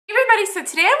everybody,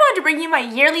 so today I wanted to bring you my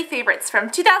yearly favorites from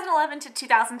 2011 to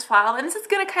 2012, and this is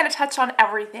going to kind of touch on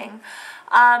everything.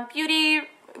 Beauty,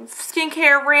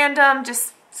 skincare, random,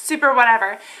 just super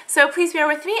whatever. So please bear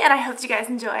with me and I hope you guys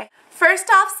enjoy. First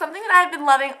off, something that I've been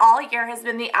loving all year has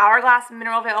been the Hourglass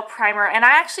Mineral Veil Primer, and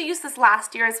I actually used this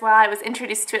last year as well. I was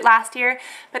introduced to it last year,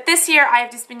 but this year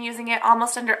I've just been using it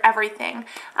almost under everything.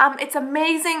 It's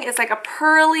amazing. It's like a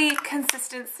pearly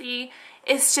consistency.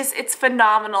 It's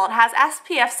phenomenal. It has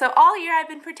SPF, so all year I've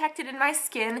been protected in my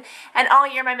skin, and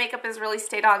all year my makeup has really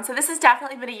stayed on. So this has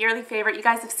definitely been a yearly favorite. You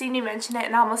guys have seen me mention it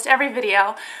in almost every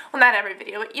video. Well, not every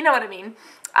video, but you know what I mean.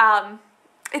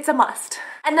 It's a must.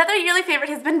 Another yearly favorite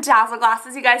has been Dazzle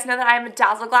Glasses. You guys know that I am a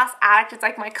Dazzle Glass addict. It's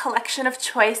like my collection of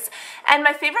choice. And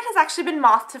my favorite has actually been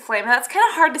Moth to Flame. And that's kind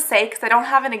of hard to say because I don't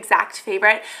have an exact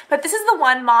favorite. But this is the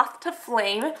one, Moth to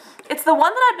Flame. It's the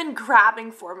one that I've been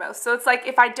grabbing for most. So it's like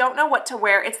if I don't know what to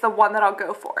wear, it's the one that I'll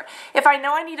go for. If I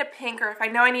know I need a pink, or if I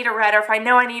know I need a red, or if I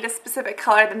know I need a specific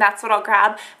color, then that's what I'll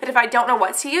grab. But if I don't know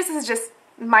what to use, this is just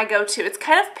my go-to. It's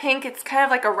kind of pink. It's kind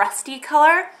of like a rusty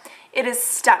color. It is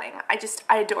stunning. I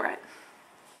adore it.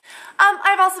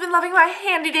 I've also been loving my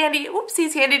handy dandy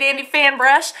fan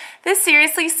brush. This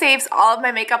seriously saves all of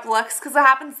my makeup looks because what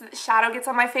happens is the shadow gets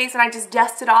on my face and I just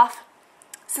dust it off.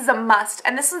 This is a must.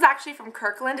 And this is actually from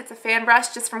Kirkland. It's a fan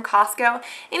brush just from Costco.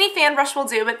 Any fan brush will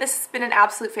do, but this has been an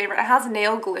absolute favorite. It has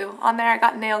nail glue on there. I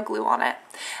got nail glue on it.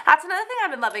 That's another thing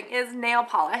I've been loving is nail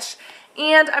polish.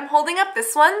 And I'm holding up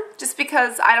this one just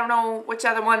because I don't know which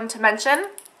other one to mention.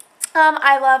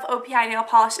 I love OPI nail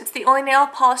polish. It's the only nail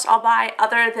polish I'll buy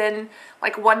other than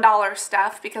like $1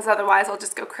 stuff because otherwise I'll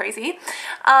just go crazy.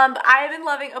 But I have been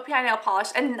loving OPI nail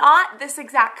polish, and not this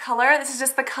exact color. This is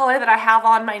just the color that I have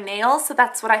on my nails, so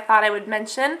that's what I thought I would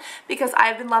mention because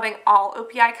I've been loving all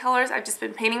OPI colors. I've just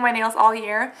been painting my nails all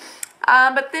year.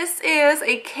 But this is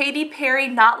a Katy Perry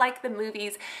Not Like the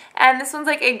Movies, and this one's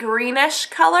like a greenish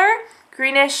color,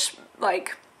 greenish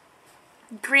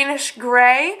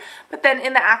gray, but then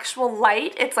in the actual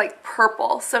light it's like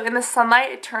purple. So in the sunlight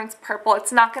it turns purple.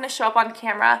 It's not going to show up on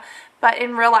camera, but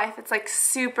in real life it's like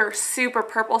super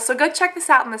purple. So go check this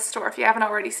out in the store if you haven't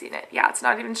already seen it. Yeah, it's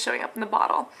not even showing up in the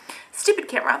bottle. Stupid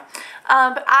camera.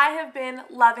 But I have been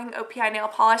loving OPI nail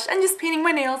polish and just painting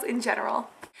my nails in general.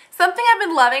 Something I've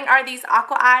been loving are these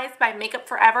Aqua Eyes by Makeup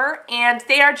Forever, and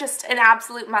they are just an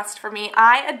absolute must for me.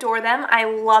 I adore them. I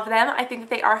love them. I think that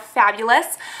they are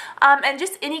fabulous. And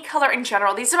just any color in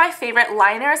general. These are my favorite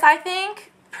liners, I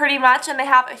think, pretty much, and they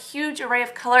have a huge array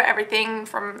of color, everything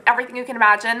from everything you can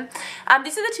imagine.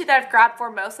 These are the two that I've grabbed for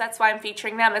most. That's why I'm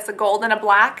featuring them. It's a gold and a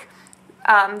black.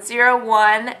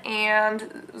 01 and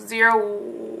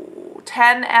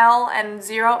 010L and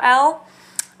 0L.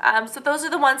 So those are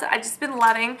the ones that I've just been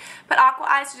loving. But Aqua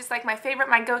Eyes are just like my favorite,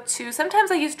 my go-to.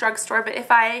 Sometimes I use drugstore, but if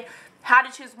I had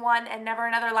to choose one and never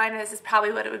another liner, this is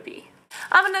probably what it would be.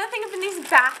 Another thing have been these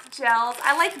bath gels.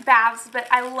 I like baths, but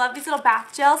I love these little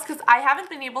bath gels because I haven't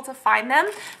been able to find them,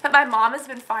 but my mom has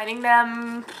been finding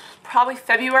them probably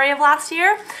February of last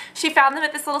year. She found them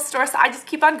at this little store, so I just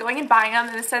keep on going and buying them,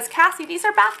 and it says, Cassie, these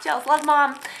are bath gels. Love,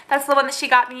 Mom. That's the one that she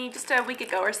got me just a week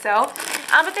ago or so.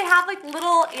 But they have like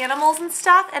little animals and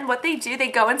stuff, and what they do, they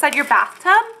go inside your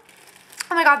bathtub.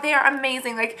 Oh my god, they are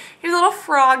amazing. Like, here's a little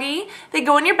froggy. They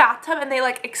go in your bathtub and they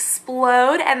like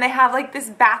explode, and they have like this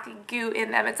bathy goo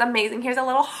in them. It's amazing. Here's a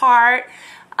little heart.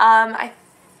 I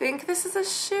think this is a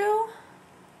shoe.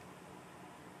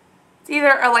 It's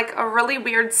either like a really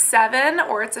weird 7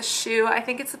 or it's a shoe. I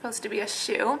think it's supposed to be a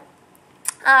shoe.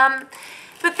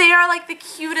 But they are like the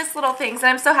cutest little things, and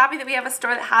I'm so happy that we have a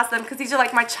store that has them because these are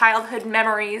like my childhood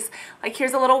memories. Like,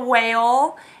 here's a little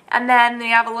whale, and then they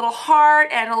have a little heart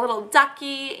and a little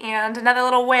ducky and another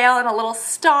little whale and a little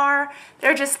star.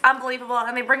 They're just unbelievable,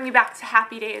 and they bring me back to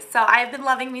happy days. So I've been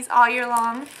loving these all year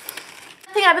long.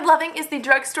 Thing I've been loving is the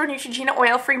Drugstore Neutrogena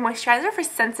Oil-Free Moisturizer for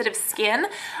sensitive skin.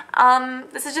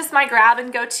 This is just my grab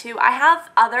and go-to. I have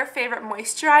other favorite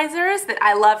moisturizers that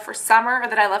I love for summer or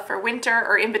that I love for winter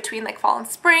or in between like fall and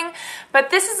spring, but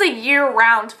this is a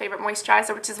year-round favorite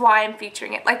moisturizer, which is why I'm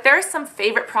featuring it. Like, there are some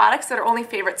favorite products that are only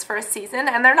favorites for a season,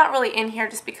 and they're not really in here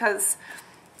just because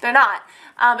they're not.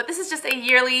 But this is just a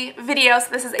yearly video,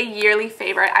 so this is a yearly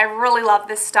favorite. I really love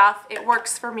this stuff. It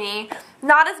works for me.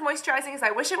 Not as moisturizing as I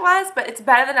wish it was, but it's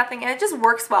better than nothing, and it just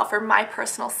works well for my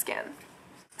personal skin.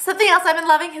 Something else I've been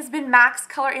loving has been MAC's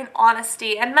Color in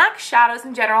Honesty, and MAC shadows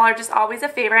in general are just always a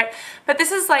favorite, but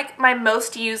this is like my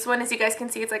most used one. As you guys can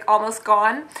see, it's like almost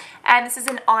gone, and this is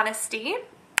in Honesty.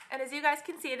 And as you guys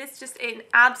can see, it is just an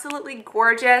absolutely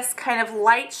gorgeous kind of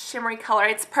light shimmery color.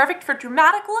 It's perfect for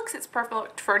dramatic looks. It's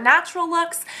perfect for natural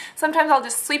looks. Sometimes I'll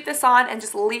just sleep this on and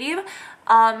just leave.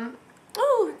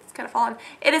 Ooh, it's kind of fallen.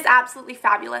 It is absolutely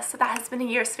fabulous, so that has been a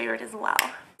year's favorite as well.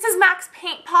 This is MAC's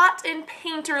Paint Pot in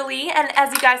Painterly, and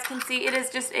as you guys can see, it is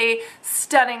just a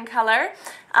stunning color.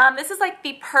 This is like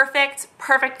the perfect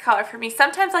color for me.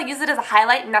 Sometimes I'll use it as a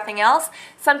highlight and nothing else.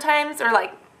 Sometimes, or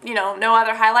like, you know, no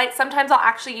other highlights. Sometimes I'll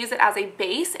actually use it as a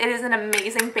base. It is an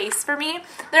amazing base for me.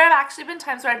 There have actually been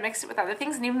times where I've mixed it with other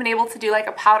things and even been able to do like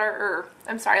a powder, or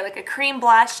I'm sorry, like a cream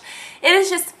blush. It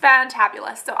is just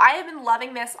fantabulous. So I have been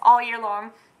loving this all year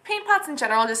long. Paint pots in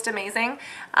general, just amazing,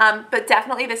 but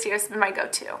definitely this year's been my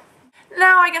go-to.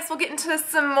 Now I guess we'll get into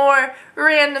some more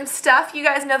random stuff. You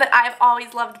guys know that I've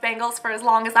always loved bangles for as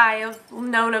long as I have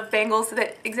known of bangles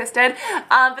that existed,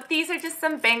 but these are just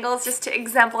some bangles just to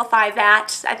exemplify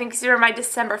that. I think these are my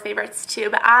December favorites too,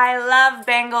 but I love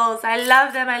bangles. I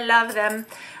love them. I love them.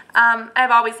 I've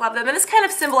always loved them, and this kind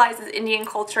of symbolizes Indian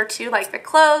culture too, like the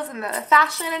clothes and the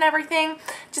fashion and everything,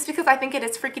 just because I think it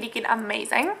is freaking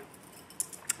amazing.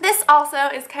 This also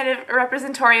is kind of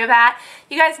representatory of that.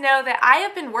 You guys know that I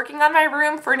have been working on my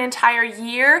room for an entire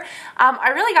year. I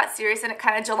really got serious in it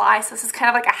kind of July, so this is kind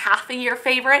of like a half a year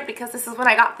favorite because this is when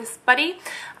I got this buddy.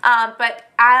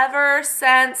 But ever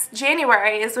since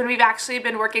January is when we've actually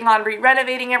been working on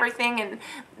re-renovating everything and,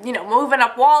 you know, moving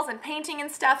up walls and painting and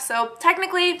stuff. So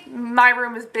technically my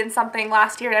room has been something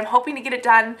last year, and I'm hoping to get it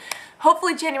done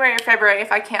hopefully January or February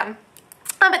if I can.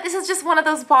 But this is just one of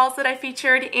those balls that I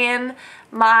featured in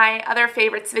my other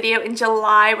favorites video in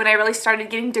July when I really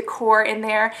started getting decor in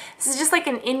there. This is just like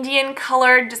an Indian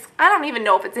color, just, I don't even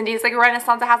know if it's Indian, it's like a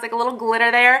Renaissance, it has like a little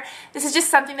glitter there. This is just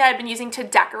something that I've been using to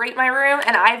decorate my room,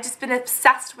 and I've just been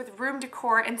obsessed with room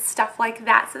decor and stuff like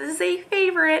that, so this is a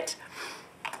favorite.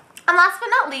 And last but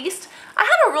not least, I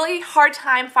had a really hard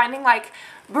time finding like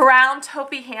brown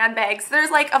taupey handbags.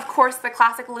 There's like, of course, the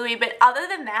classic Louis, but other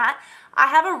than that, I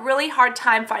have a really hard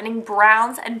time finding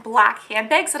browns and black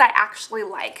handbags that I actually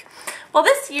like. Well,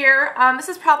 this year, this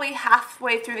is probably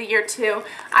halfway through the year too,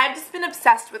 I've just been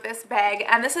obsessed with this bag,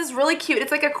 and this is really cute.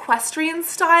 It's like equestrian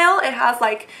style. It has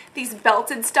like these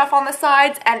belted stuff on the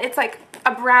sides, and it's like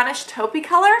a brownish taupey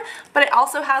color, but it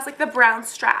also has like the brown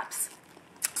straps.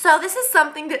 So this is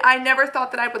something that I never thought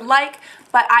that I would like,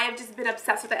 but I have just been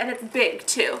obsessed with it, and it's big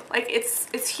too. Like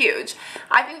it's huge.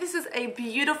 I think this is a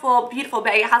beautiful, beautiful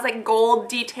bag. It has like gold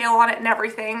detail on it and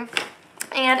everything.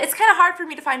 And it's kind of hard for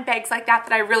me to find bags like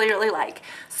that I really, really like.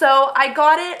 So I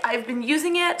got it. I've been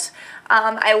using it.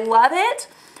 I love it.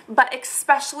 But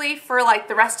especially for like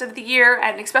the rest of the year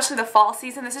and especially the fall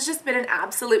season, this has just been an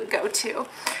absolute go-to.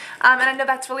 And I know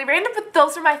that's really random, but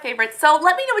those are my favorites. So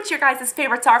let me know what your guys'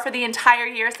 favorites are for the entire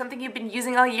year, something you've been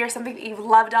using all year, something that you've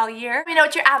loved all year. Let me know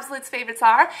what your absolute favorites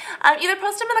are. Either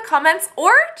post them in the comments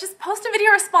or just post a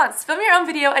video response. Film your own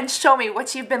video and show me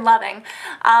what you've been loving.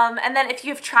 And then if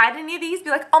you've tried any of these, be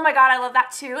like, oh my god, I love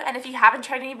that too. And if you haven't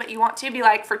tried any but you want to, be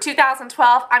like, for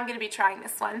 2012, I'm going to be trying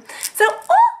this one. So,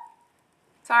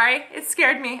 sorry, it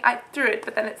scared me. I threw it,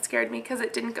 but then it scared me because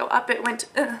it didn't go up. It went,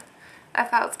 ugh. I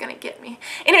thought it was going to get me.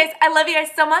 Anyways, I love you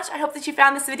guys so much. I hope that you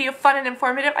found this video fun and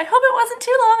informative. I hope it wasn't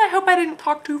too long. I hope I didn't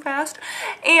talk too fast.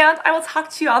 And I will talk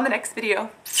to you on the next video.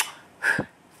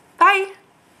 Bye.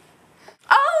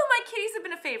 Oh, my kitties have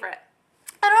been a favorite.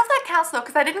 I don't know if that counts though,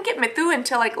 because I didn't get Mithu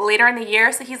until like later in the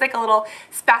year, so he's like a little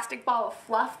spastic ball of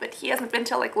fluff, but he hasn't been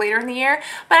till like later in the year.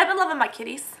 But I've been loving my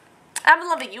kitties. I've been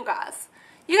loving you guys.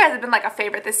 You guys have been like a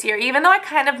favorite this year, even though I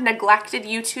kind of neglected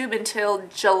YouTube until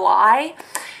July.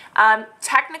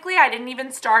 Technically, I didn't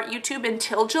even start YouTube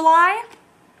until July.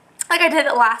 Like I did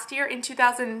it last year in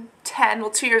 2010, well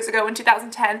 2 years ago in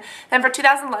 2010. Then for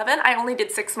 2011, I only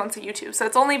did 6 months of YouTube. So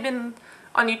it's only been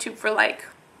on YouTube for like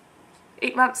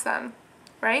 8 months then,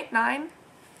 right? 9?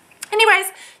 Anyways,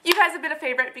 you guys have been a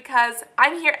favorite because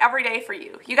I'm here every day for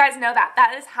you. You guys know that.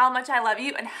 That is how much I love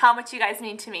you and how much you guys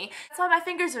mean to me. That's why my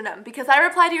fingers are numb, because I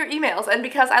reply to your emails and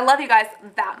because I love you guys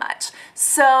that much.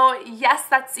 So yes,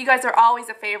 you guys are always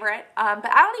a favorite, but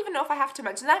I don't even know if I have to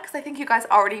mention that because I think you guys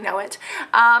already know it.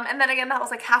 And then again, that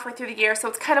was like halfway through the year, so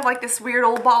it's kind of like this weird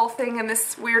old ball thing and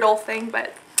this weird old thing,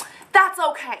 but that's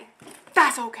okay.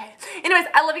 That's okay. Anyways,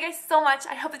 I love you guys so much.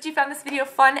 I hope that you found this video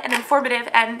fun and informative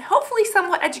and hopefully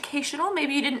somewhat educational.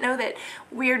 Maybe you didn't know that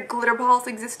weird glitter balls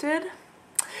existed.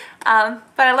 But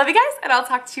I love you guys, and I'll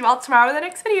talk to you all tomorrow in the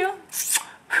next video.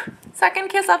 Second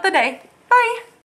kiss of the day. Bye.